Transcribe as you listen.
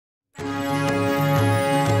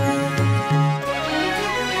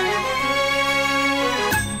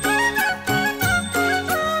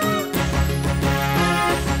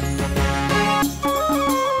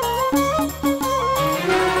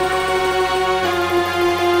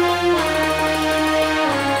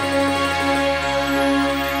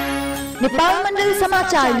नेपालमण्डल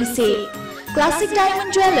समाचार लिसे classic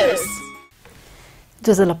diamond jewellers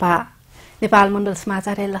जोजलपा नेपालमण्डल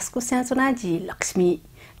समाचार लस्कु स्याचुना जी लक्ष्मी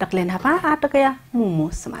टक्लेनापा आटकया मुमु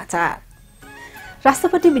समाचार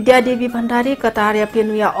राष्ट्रपति विद्यादेवी भण्डारी कतार या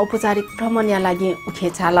पेनुया औपचारिक भ्रमणया लागि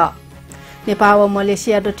उखेछाल नेपाल व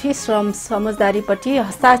मलेसिया दोठी श्रम समझदारीपट्टि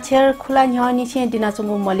हस्ताक्षर खुला न्यानिछे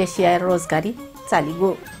दिनाचुङु मलेसिया रोजगारी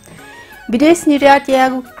चालिगो विदेश निर्यात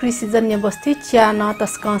यागु कृषिजन्य वस्तु चिया न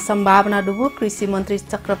तस्क सम्भावना डुबु कृषि मन्त्री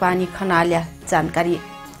चक्रपानी खनालया जानकारी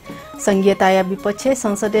संघीयता या विपक्ष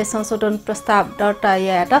संसदीय संशोधन प्रस्ताव दर्ता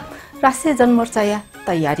याट राष्ट्रिय जनमोर्चा या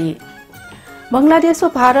तयारी बंगलादेश व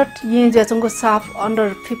भारत यी जचुङको साफ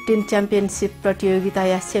अन्डर 15 च्याम्पियनशिप प्रतियोगिता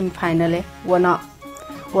या सेमिफाइनल वन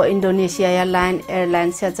व इन्डोनेसिया या लायन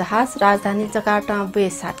एयरलाइन्स या जहाज राजधानी जकार्ता वे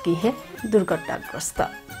साटकी हे दुर्घटनाग्रस्त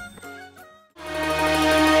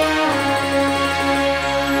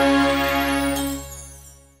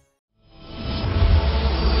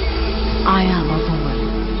I am a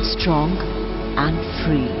woman, strong and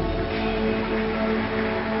free.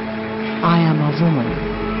 I am a woman,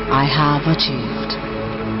 I have achieved.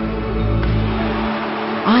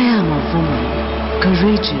 I am a woman,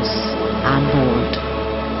 courageous and bold.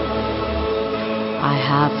 I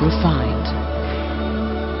have refined.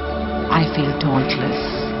 I feel dauntless.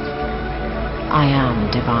 I am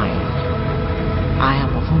divine. I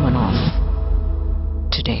am a woman of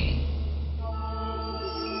today.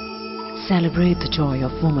 Celebrate the joy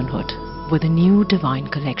of womanhood with a new divine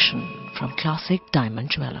collection from Classic Diamond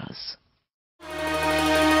Jewelers.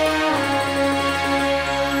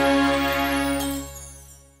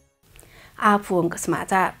 आफुङ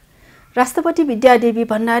समाचार राष्ट्रपति विद्यादेवी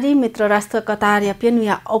भण्डारी मित्र राष्ट्र Qatar या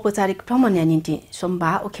पेनुया औपचारिक भ्रमणया निम्ति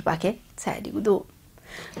सोमबार उखेपाखे छाडिगुदो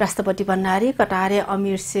राष्ट्रपति भण्डारी कटारे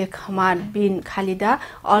अमीर शेख हमाद बिन Khaleda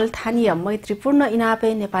all थानिया मैत्रीपूर्ण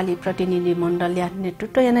इनापे नेपाली प्रतिनिधि मण्डलया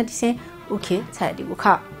नेतृत्व याना दिसे उखे छाडिगु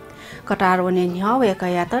ख कटार वने न्याव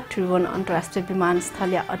एकयात त्रिभुवन अन्तर्राष्ट्रिय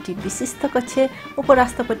विमानस्थल या अति विशिष्ट कक्षे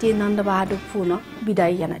उपराष्ट्रपति नन्दबहादुर पुन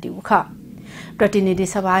विदाई याना दिगु ख प्रतिनिधि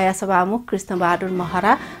सभा या सभामुख कृष्ण बहादुर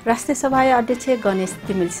महरा राष्ट्रिय सभा या अध्यक्ष गणेश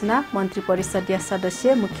तिमिल सिन्हा मन्त्री परिषद या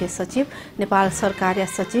सदस्य मुख्य सचिव नेपाल सरकार या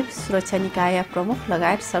सचिव सुरक्षा निकाय प्रमुख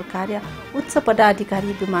लगायत सरकार या उच्च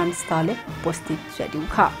पदाधिकारी विमानस्थलले उपस्थित छ्याडिउ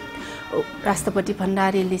ख राष्ट्रपति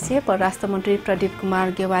भण्डारी लिसे परराष्ट्र मन्त्री प्रदीप कुमार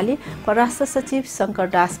गेवाली परराष्ट्र सचिव शंकर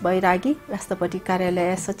दास बैरागी राष्ट्रपति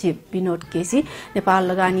कार्यालय सचिव विनोद केसी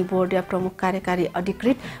नेपाल लगानी बोर्ड या प्रमुख कार्यकारी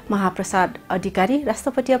अधिकृत महाप्रसाद अधिकारी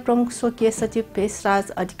राष्ट्रपति या प्रमुख स्वकीय सचिव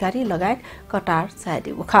पेशराज अधिकारी लगायत कटार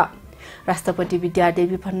छाडिएको ख राष्ट्रपति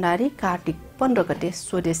विद्यादेवी भण्डारी कार्तिक 15 गते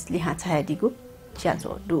स्वदेश लिहा छाडिएको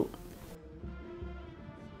च्याजोडु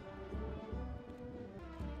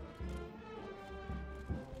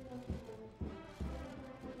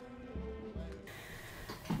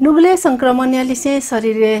नुगले संक्रमणयालिसे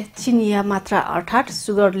शरीरे चिनिया मात्रा अर्थात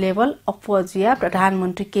सुगर लेभल अपवजुया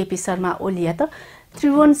प्रधानमन्त्री केपी शर्मा ओलिया त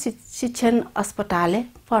त्रिभुवन शिक्षण अस्पतालले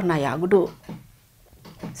पर्नायागुडो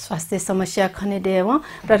स्वास्थ्य समस्या खनेदेव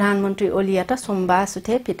प्रधानमन्त्री ओलिया त सोमबार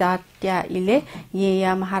सुथे पिटाट्या इले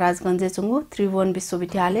येया महाराजगञ्ज चुङु त्रिभुवन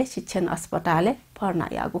विश्वविद्यालय शिक्षण अस्पतालले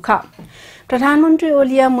पर्नायागु ख प्रधानमन्त्री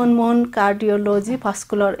ओलिया Manmohan cardiology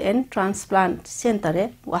vascular and transplant सेन्टरले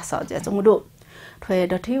वासा ज्याचुङुडो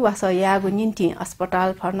ठोयडठी वासा यागु निन्ति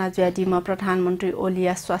अस्पताल फर्ना ज्यादिमा प्रधानमन्त्री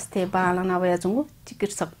ओलिया स्वास्थ्य बालना वयाजुङु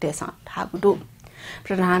चिकित्सक तेसा ठागुडु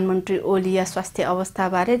प्रधानमन्त्री ओलिया स्वास्थ्य अवस्था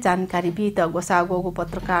बारे जानकारी बित गोसागोगु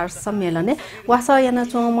पत्रकार सम्मेलनले वासा याना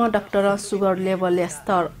चोम डाक्टर सुगर लेभल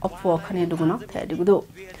स्तर अपव खने दुगुन थ्याडिगुदु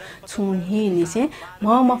छुही निसे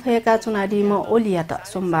मफेका चुनाडी म ओलिया त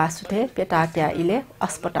सोमबार सुथे पेटाट्या इले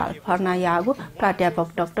अस्पताल फर्ना यागु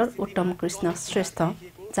प्राध्यापक डाक्टर उत्तम कृष्ण श्रेष्ठ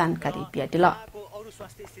जानकारी पियादिला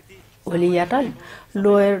ओलियाट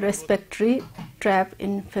लोयर रेस्पिरेटरी ट्र्याप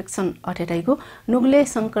इन्फेक्सन अठेटाइको नुगले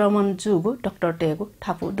संक्रमण जुगु डाक्टर टेगु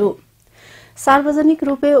थापुदु सार्वजनिक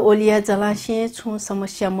रूपे ओलिया जलाशय छु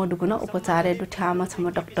समस्या मडुगुन उपचार दुठामा छम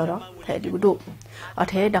डाक्टर थैदिगुदु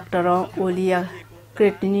अठे डाक्टर ओलिया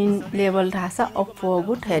क्रेटिनिन लेभल ढासा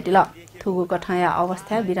अपवगु थैदिला थुगु कठाया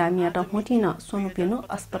अवस्था बिरामिया त हुटिन सोनुपेनु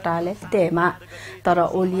अस्पतालले तेमा तर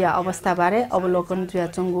ओलिया अवस्था बारे अवलोकन जुया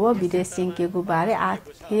चंगु विदेश सिंकेगु बारे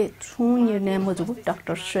आथे छु निर्णय मजुगु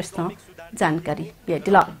डाक्टर श्रेष्ठ जानकारी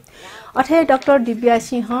बेदिला अठे डाक्टर दिव्या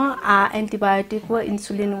सिंह आ एन्टिबायोटिक व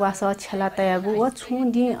इन्सुलिन वास छला तयागु व छु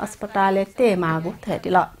दि अस्पतालले तेमागु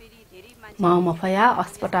थैदिला मफया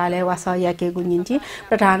अस्पतालले वासा याकेगु निन्ति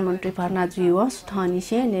प्रधानमन्त्री भर्ना जुइव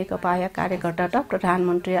सुथानिसे नेकपा कार्यकर्ता त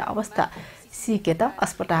प्रधानमन्त्री अवस्था सिकेत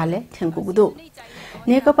अस्पतालले ठेङ्कुगुदो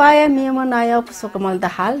नेकपा मेयमा नायब पुष्पकमल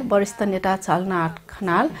दाहाल वरिष्ठ नेता झलनाथ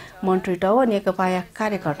खनाल मन्त्री टव नेकपा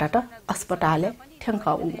कार्यकर्ता त अस्पतालले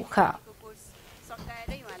ठेङ्काउखा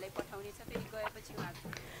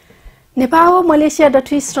नेपाल व मलेसिया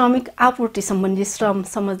डठी श्रमिक आपूर्ति सम्बन्धी श्रम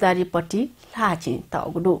समझदारीपट्टि लाचिन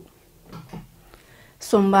तगुडो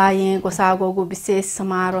सोमबार गोसागोगो विशेष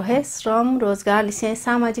समारोह श्रम रोजगार लिसे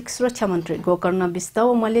सामाजिक सुरक्षा मन्त्री गोकर्ण विष्ट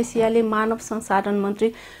व मलेसियाले मानव संसाधन मन्त्री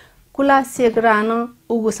कुला सेग्रान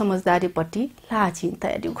उगु समझदारीपट्टि लाचिन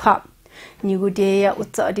तयारी ख निगुडेय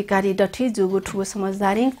उच्च अधिकारी डठी जुगु ठुगु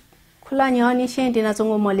समझदारी खुला न्यानिसे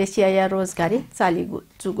दिनाजंगो मलेसिया या रोजगारी चालिगु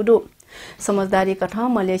जुगुडो समझदारी कथा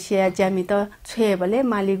मलेसिया ज्यामित छेबले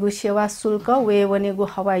मालिगु सेवा शुल्क वेवनेगु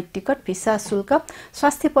हवाई टिकट भिसा शुल्क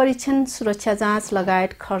स्वास्थ्य परीक्षण सुरक्षा जाँच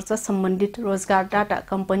लगायत खर्च सम्बन्धित रोजगार डाटा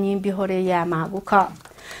कम्पनी बिहोरे या मागु ख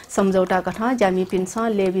सम्झौता कथा ज्यामि पिन्स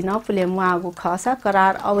लेबिन पुले मागु खसा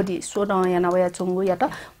करार अवधि 16 यानवया चुंगु यात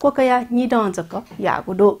कोकया निडंजक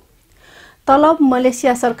यागुडो तलब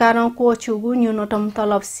मलेसिया सरकारों को चुगु न्यूनतम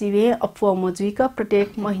तलब सिवे अपुव मजुइक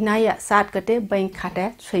प्रत्येक महीना या 7 गते बैंक खाता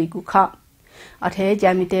छैगु ख अथे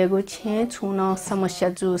ज्यामितेगु छे छुन समस्या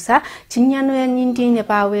जुसा छिन्यानो निन्टी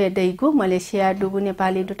नेपावे दैगु मलेसिया डुगु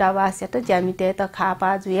नेपाली दूतावास यात ज्यामिते त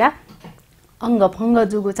खापा जुया अंगभंग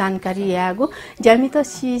जुगु जानकारी यागु ज्यामित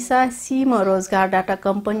सीसा सीम रोजगार डाटा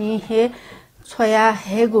कम्पनी हे छया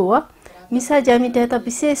हेगु मिसा ज्यामिते त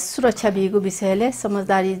विशेष सुरक्षा बिगु विषयले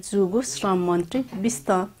समझदारी जुगु श्रम मन्त्री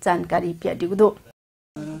विस्त जानकारी प्यादिगुदो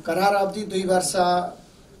करार अवधि 2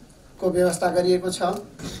 वर्षको व्यवस्था गरिएको छ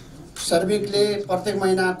श्रमिकले प्रत्येक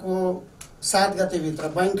महिनाको 7 गते भित्र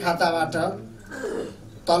बैंक खाताबाट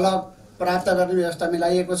तलब प्राप्त गर्ने व्यवस्था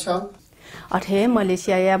मिलाइएको छ अथे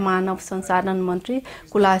मलेसिया या मानव संसाधन मन्त्री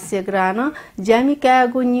कुला सेग्रान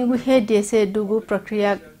ज्यामिकागु निगु हे देशे दुगु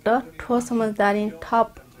प्रक्रिया त ठोस समझदारी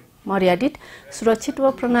थप मर्यादित सुरक्षित व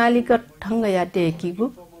प्रणालीगत ढंग या डेकिगु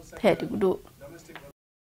थेटिगुदो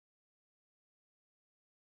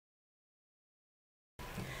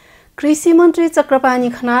कृषि मन्त्री चक्रपानी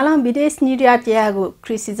खनाला विदेश निर्यात यागु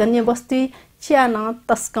कृषिजन्य वस्तु च्यान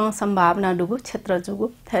तस्क सम्भावना दुगु क्षेत्र जुगु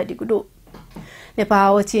थेटिगुदो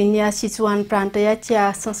नेपाल चीनिया सिचुवान प्रान्तया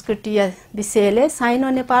च्या संस्कृति विषयले साइनो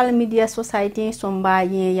नेपाल मिडिया सोसाइटी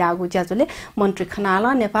सोमबार यागु ज्याजुले मन्त्री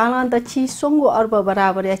खनाला नेपाल दक्षि सोंगु अर्ब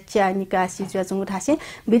बराबर च्या निकासी ज्याजुङु ठासे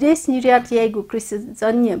विदेश निर्यात यागु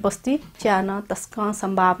कृषिजन्य वस्तु च्यान तस्क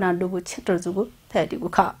सम्भावना दुगु क्षेत्र जुगु थेटिगु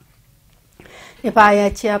ख नेपाल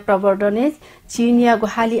च्या प्रवर्धने चीनिया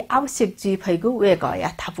गुहाली आवश्यक जी भइगु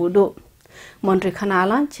वेकया थापुदो मन्त्री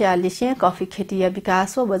खनाला च्यालिसे कफी खेती या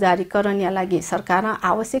विकास व बजारीकरण या लागि सरकार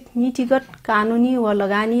आवश्यक नीतिगत कानुनी व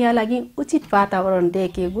लगानी या लागि उचित वातावरण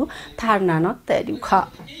देखेगु धारणा न तयारी ख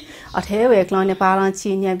अथे वेक्ल नेपाल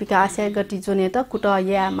चीनिया विकास या गति जोने त कुट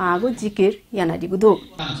या मागु जिकिर याना दिगुदो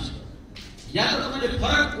या त तपाईले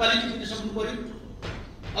फरक क्वालिटी दिन सक्नु पर्यो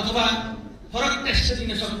अथवा फरक टेक्सचर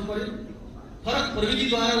दिन सक्नु पर्यो फरक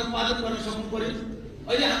प्रविधिद्वारा उत्पादन गर्न सक्नु पर्यो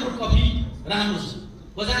अहिले हाम्रो कफी राम्रो छ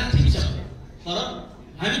बजार ठीक छ तर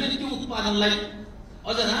हामीले त्यो उत्पादनलाई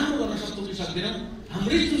अझ राम्रो गर्न सक्छौं कि सक्दैनौं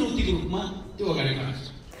हाम्रै चुनौतीको रूपमा त्यो अगाडि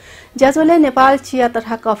बढ्छ ज्याजोले नेपाल चिया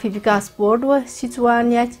तथा कफी विकास बोर्ड व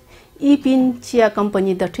सिचुवानिया इपिन चिया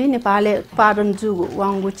कम्पनी दठी नेपालले उत्पादन जुगु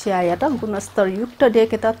वांगु चिया यात गुणस्तर युक्त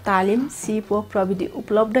देकेत तालिम सिप व प्रविधि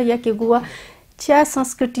उपलब्ध याकेगु चिया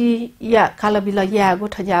संस्कृति या कालबिला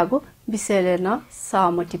यागु ठजागु विषयले न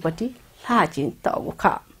सहमतिपट्टि लाचिन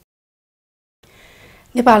तगुखा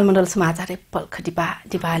नेपाल मण्डल समाचार पल्खटिपा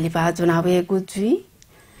दिपालिपा चुनावे गुजुई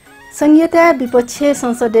संहिता विपक्षीय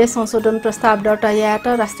संसदीय संशोधन प्रस्ताव दर्ता यात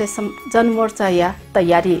राष्ट्रिय जनमोर्चा या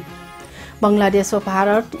तयारी बंगलादेश व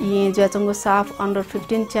भारत यी ज्याचंगो साफ अन्डर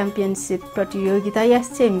 15 च्याम्पियनशिप प्रतियोगिता या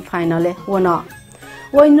सेमिफाइनल वन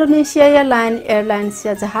व इन्डोनेशिया या लायन एयरलाइन्स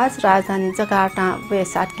या जहाज राजधानी जकार्ता वे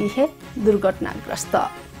साटकी हे दुर्घटनाग्रस्त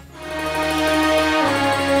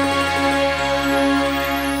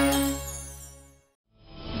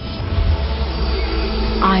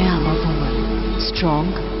I am a woman, strong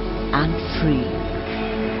and free.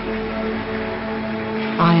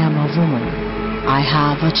 I am a woman, I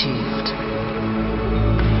have achieved.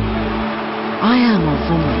 I am a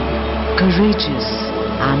woman, courageous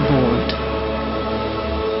and bold.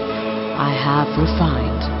 I have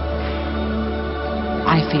refined.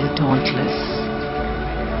 I feel dauntless.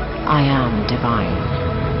 I am divine.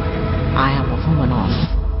 I am a woman of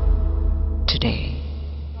today.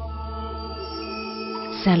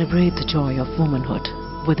 Celebrate the joy of womanhood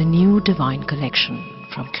with a new divine collection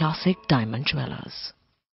from Classic Diamond Jewelers.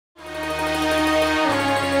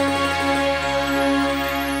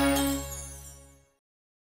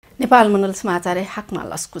 नेपालमण्डल समाचार हाकमा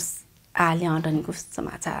लस्कुस आल्याडनको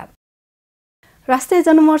समाचार। राष्ट्रिय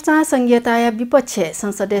जनमोर्चा संघीयता विपक्ष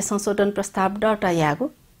संसदीय संशोधन प्रस्ताव दर्ता यागु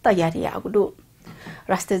तयारी यागुडु।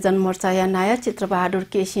 राष्ट्रिय जनमोर्चा या नायक चित्रबहादुर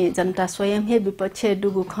केसी जनता स्वयं हे विपक्ष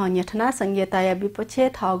डुगु खन्यठना संघीयता विपक्ष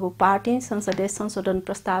थगु पार्टी संसदीय संशोधन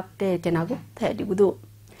प्रस्ताव तेनागु थैदिगुदु।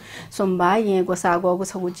 सोमबार ये गोसागु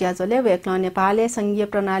छगुज्याजले वेक्ल नेपालले संघीय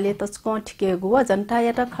प्रणाली तचको ठिकेगु व जनता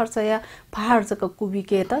यात खर्चया पहाड जक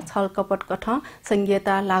कुबिके त छलकपट कठ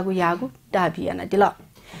संघीयता लागु यागु दाबियाना दिल।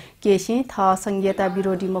 केसी थ संघीयता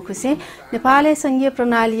विरोधी मखुसे नेपालले संघीय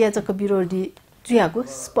प्रणाली जक विरोधी जुयागु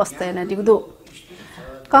स्पष्ट याना दिगुदु।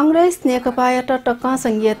 कांग्रेस नेकपा टक्क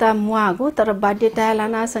संघीयता मुआगु तर बाध्यता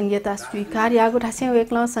लाना संघीयता स्वीकार यागु ढासे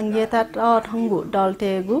वेक्ल संघीयता ठंगु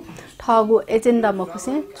डलतेगु ठगु एजेन्डा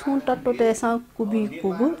मखुसे छुन टट्टोतेस कुबी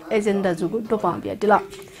कुगु एजेन्डा जुगु डोपाबिया दिल।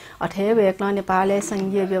 अठे वेक्ल नेपालले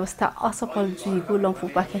संघीय व्यवस्था असफल जुइगु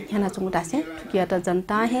लंफुपा खेना चुंगु ढासे ठुकिया त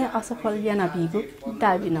जनता हे असफल याना बिगु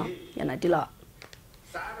दाबिन याना दिल।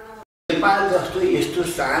 नेपाल जस्तो यस्तो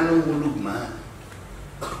सानो मुलुकमा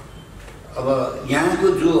अब यहाँको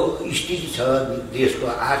जो स्थिति छ देशको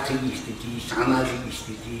आर्थिक स्थिति सामाजिक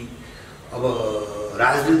स्थिति अब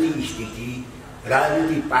राजनीतिक स्थिति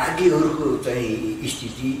राजनीतिक पार्टीहरूको चाहिँ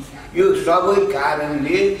स्थिति यो सबै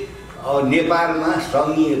कारणले नेपालमा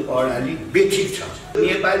संघीय प्रणाली विकसित छ।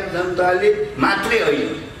 नेपाली जनताले मात्रै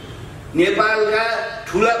होइन नेपालका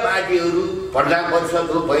ठुला पार्टीहरू प्रजा परिषद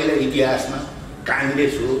हो पहिला इतिहासमा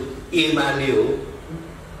कांग्रेस हो एमाले हो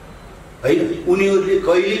हैन उनीहरूले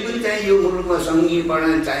कहिले पनि चाहिँ यो मुलुकमा संघीय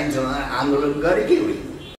प्रणाली चाहिन्छ आन्दोलन गरेकै होइन।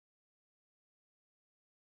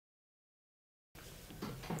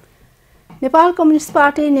 नेपाल कम्युनिस्ट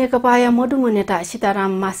पार्टी नेकपा मधुमु नेता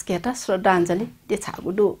सीताराम मास्केटा श्रद्धाञ्जली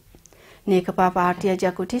देछागुडु। नेकपा पार्टी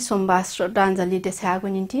ज्याकुटी सोमबार श्रद्धाञ्जली देछागु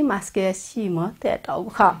निम्ति मास्के सीम तेटाउ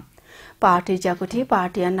ख। पार्टी ज्याकुटी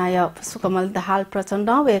पार्टी नायक सुकमल दाहाल प्रचण्ड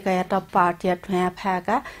वेकायात पार्टी ठ्या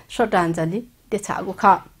फ्याका श्रद्धाञ्जली देछागु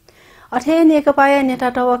ख। अठे नेकपा नेता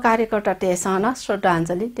तव कार्यकर्ता तेसन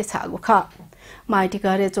श्रद्धाञ्जली देछागु ख। माइती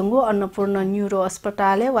घरे चुंगु अन्नपूर्ण न्यूरो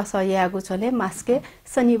अस्पताल वासयागु छले मास्के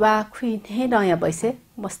शनिबार खुइने नयाँ बैसे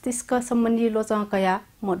मस्तिष्क सम्बन्धी लोचकया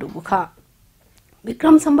मडुगु ख।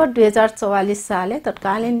 विक्रम सम्वत 2044 साले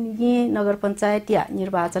तत्कालीन यी नगर पञ्चायत या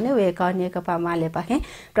निर्वाचन वेक नेकपा माले पाखे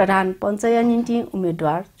प्रधान पञ्चायत निम्ति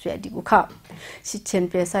उम्मेदवार जुयादिगु ख। शिक्षण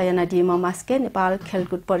पेशा यानादि मास्के नेपाल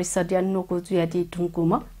खेलकुद परिषद या नोकु जुयादि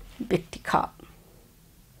ढुङ्कुम व्यक्ति ख।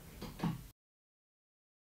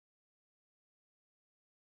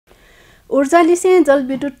 ऊर्जा लिसे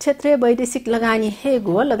जलविद्युत क्षेत्र वैदेशिक लगानी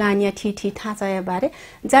हेगो लगानिया ठीठी ठाँचाया बारे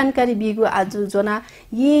जानकारी बिगु आज जना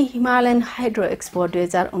ये हिमालयन हाइड्रो एक्सपो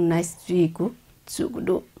 2019 जुइगु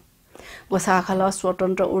जुगुडु। गोसाखल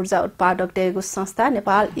स्वतन्त्र ऊर्जा उत्पादक टेगु संस्था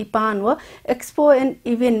नेपाल इपान व expo and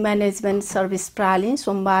event management service प्राली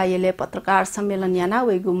सोमबार यले पत्रकार सम्मेलन याना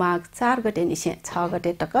वेगु माग 4 गते निसे 6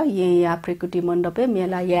 गते तक ये या प्रकृति मण्डपे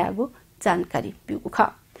मेला यागु जानकारी बिगु ख।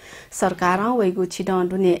 सरकार वेगु छिडन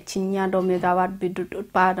दुने 96 मेगावाट विद्युत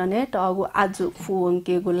उत्पादन टगु आज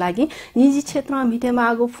फुवंकेगु लागि निजी क्षेत्र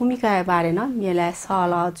मिटेमागु भूमिका बारे न मेला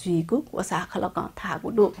सल जुइगु गोसाखल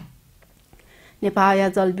थागुडु। नेपाल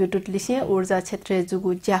जलविद्युत लिसे ऊर्जा क्षेत्र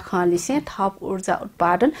जुगु ज्याख लिसे थप ऊर्जा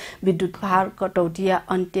उत्पादन विद्युत भार कटौतिया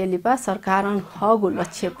अन्त्यलिपा सरकार हगु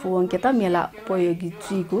लक्ष्य पुवंकेत मेला उपयोगी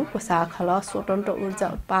जुइगु गोसाखल स्वतन्त्र ऊर्जा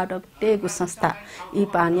उत्पादक टेगु संस्था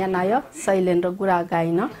इपान्या नाय शैलेन्द्र गुरा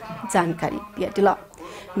गाइन जानकारी दिएल।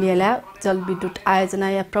 मेला जलविद्युत आयोजना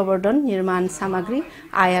या प्रवर्धन निर्माण सामग्री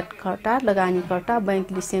आयातकर्ता लगानीकर्ता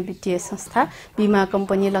बैंक लिसे वित्तीय संस्था बीमा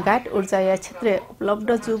कम्पनी लगायत ऊर्जा या क्षेत्र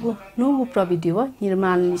उपलब्ध जुगु नुगु प्रविधि व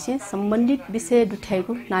निर्माण लिसे सम्बन्धित विषय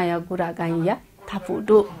दुठाइगु नाया गुरा गाइया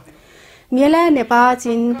थापुडु। मेला नेपाल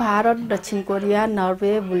चीन भारत दक्षिण Korea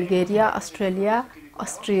Norway Bulgaria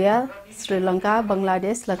Austria Sri Lanka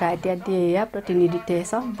Bangladesh लगायत देया प्रतिनिधि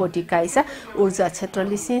देश बोटिकाइसा ऊर्जा क्षेत्र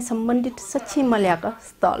लिसे सम्बन्धित सक्षी मल्याक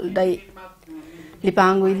स्थल दै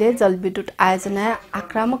लिपाङ्गुइले जलविद्युत आयोजना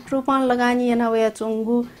आक्रामक रूपमा लगानी यनावया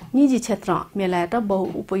चुङ्गु निजी क्षेत्र मेलायत बहु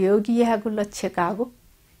उपयोगी यागु लक्ष्य कागु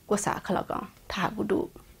गोसाखलक थागुडु।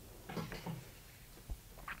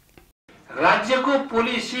 राज्यको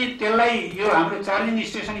पोलिसी त्यसलाई यो हाम्रो चार्जिङ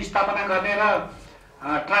स्टेसन स्थापना गर्ने र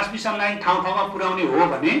ट्रान्समिसन लाइन ठाउँ-ठाउँमा पुर्याउने हो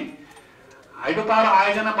भने हाइड्रो पावर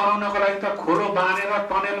आयोजना बनाउनको लागि त खोलो बाँधेर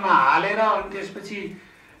टनेलमा हालेर अनि त्यसपछि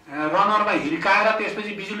रनरमा हिर्काएर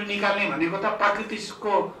त्यसपछि बिजुली निकाल्ने भनेको त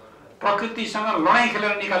प्रकृतिसँग लडाईँ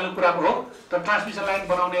खेलेर निकाल्ने कुरा हो। त ट्रान्समिसन लाइन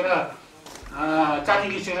बनाउने र चार्जिङ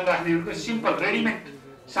स्टेसन राख्नेहरूको सिम्पल रेडिमेड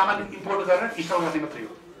सामान इम्पोर्ट गरेर इन्स्टल गर्ने मात्रै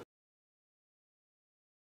हो।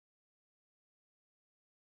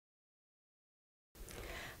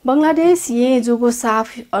 बंगलादेश ये जुगु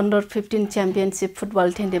साफ अंडर 15 चैंपियनशिप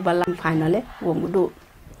फुटबॉल टेंडे बल्लान फाइनल वंगुदु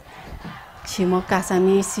छिमो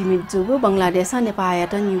कासामी सीमित जुगु बंगलादेश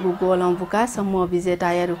नेपायात निगु गोलम्बुका समूह विजेता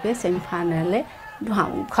रुपे सेमिफाइनल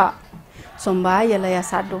दुहाउख सोमबार यलया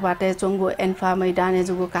साडुबाटे चोंगु एन्फा मैदाने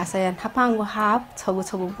जुगु कासाया हापांगु हाफ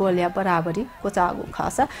छगु गोल या बराबरी कोचागु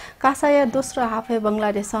खसा कासाया दोस्रो हाफे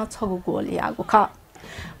बंगलादेश छगु गोल यागु ख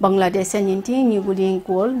बंगलादेश निन्ति निगुलिङ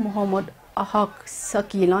गोल मोहम्मद अहक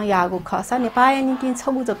सकिल यागु खसा नेपाल निन्ति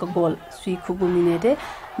छगु जक गोल सुइखुगु मिनेटे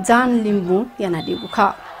जान लिम्बु याना दिगु ख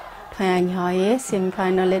थयाङ हए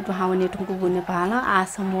सेमिफाइनल दुहाउने ठुकुगु नेपाल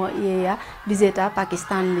आसमो या विजेता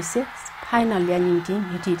पाकिस्तान लिसे फाइनल या निन्ति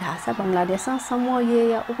हिटी ढासा बंगलादेश समूह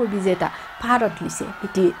या उपविजेता भारत लिसे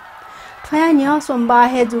हिटी थयाङ सोमबार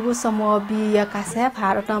हे जुगु समूह बी या कासे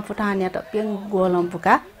भारत फुटान या पेङ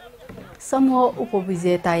गोलम्बुका समूह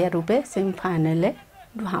उपविजेता या रुपे सेमिफाइनल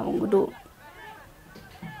दुहाउगु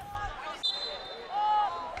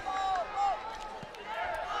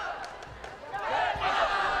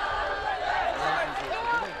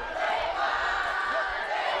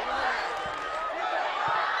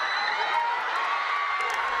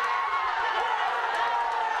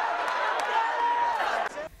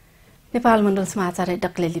नेपालमण्डल समाचार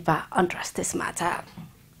डक्ले लिपा अन्तर्राष्ट्रिय समाचार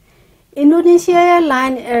इन्डोनेसिया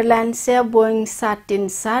लाइन एयरलाइन से बोइङ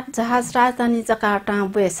 737 जहाज राजधानी जकार्ता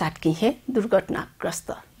वे साटकी हे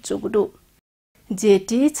दुर्घटनाग्रस्त जुगुडु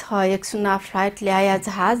जेटी 610 फ्लाइट ल्याया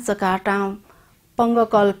जहाज जकार्ता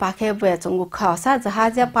पंगकल पाखे वे चंगु खसा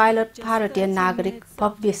जहाज या पाइलट भारतीय नागरिक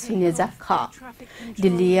भव्य सुनेजा ख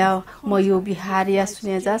दिल्लीया मयु बिहारिया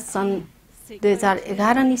सुनेजा सन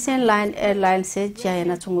 2011 निसेन लाइन एयरलाइन से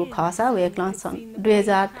ज्याना चुंगु खसा वेक्लन सन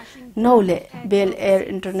 2009 ले बेल एयर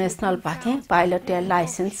इंटरनेशनल पाखे पाइलट या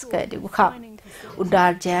लाइसेंस कैदिगु ख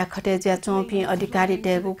उडार ज्या खटे ज्या चौपी अधिकारी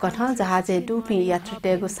टेगु कथ जहाजे डुपी यात्रु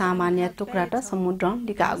टेगु सामान्य टुक्राट समुद्र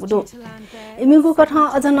दिकागुदो इमिगु कथ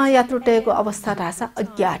अजन यात्रु टेगु अवस्था ढासा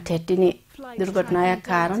अज्ञात ठेटिने दुर्घटनाया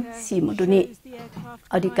कारण सिमुदुनी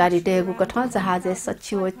अधिकारी टेगु कथ जहाजे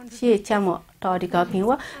सचिव चे च्याम टरिका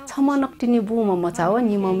पिव छम नक्टिनी बुम मचाव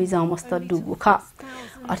निम मिजा मस्त डुगु ख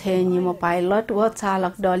अथे निम पाइलट व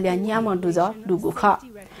चालक दलिया न्याम दुज डुगु ख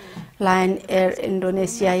लाइन एयर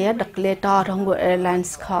इंडोनेशिया या डक्ले टरंगो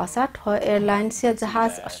एयरलाइंस खसा ठ एयरलाइंस या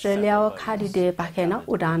जहाज अस्ट्रेलिया व खाडी दे पाखेन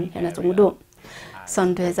उडान हेन चुङदु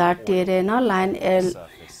सन 2013 न लाइन एयर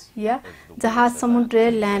या जहाज समुद्र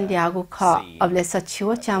ल्यान्ड यागु ख अबले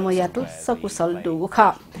सचिव चामो यातु सकुशल डुगु ख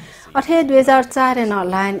अथे 2004 न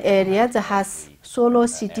लाइन एयर या जहाज सोलो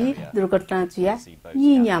सिटी दुर्घटना जुया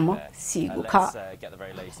यिन्याम सिगु ख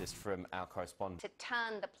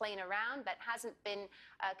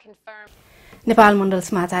नेपाल मण्डल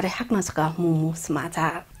समाचार हाक्न सका मुमु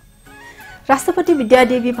समाचार राष्ट्रपति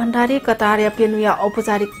विद्यादेवी भण्डारी कतार या पेनुया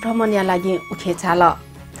औपचारिक भ्रमणया लागि उखेछाल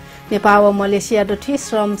नेपाल व मलेसिया दोठी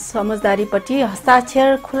श्रम समझदारीपट्टि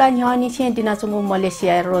हस्ताक्षर खुला न्यानी छे दिनाचुङु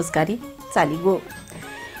मलेसिया रोजगारी चालिगो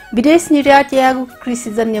विदेश निर्यात यागु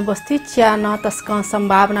कृषिजन्य बस्ती च्या न तस्क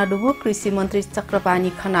सम्भावना डुगु कृषि मन्त्री चक्रपानी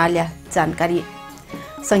खनालया जानकारी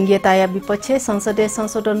संघीयता या विपक्ष संसदीय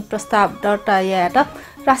संशोधन प्रस्ताव दर्ता या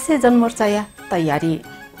राष्ट्रिय जनमोर्चा या तयारी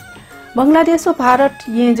बंगलादेश व भारत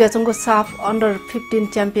ये जचंगो साफ अंडर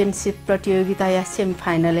 15 चैंपियनशिप प्रतियोगिता या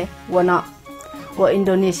सेमीफाइनल वन व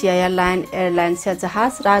इंडोनेशिया या लाइन एयरलाइन से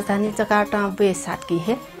जहाज राजधानी जकार्ता वे साटकी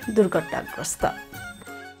हे दुर्घटनाग्रस्त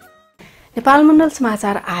नेपाल मण्डल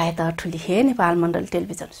समाचार आए त ठुली हे नेपाल मण्डल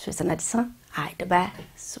टेलिभिजन सूचना दिस आए त बा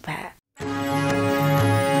सुभा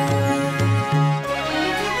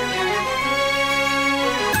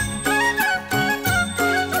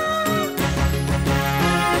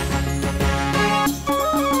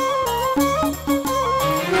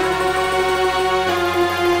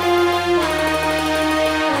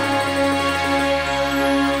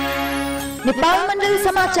नेपालमण्डल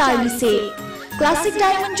समाचार से क्लासिक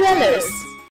डायमंड ज्वेलर्स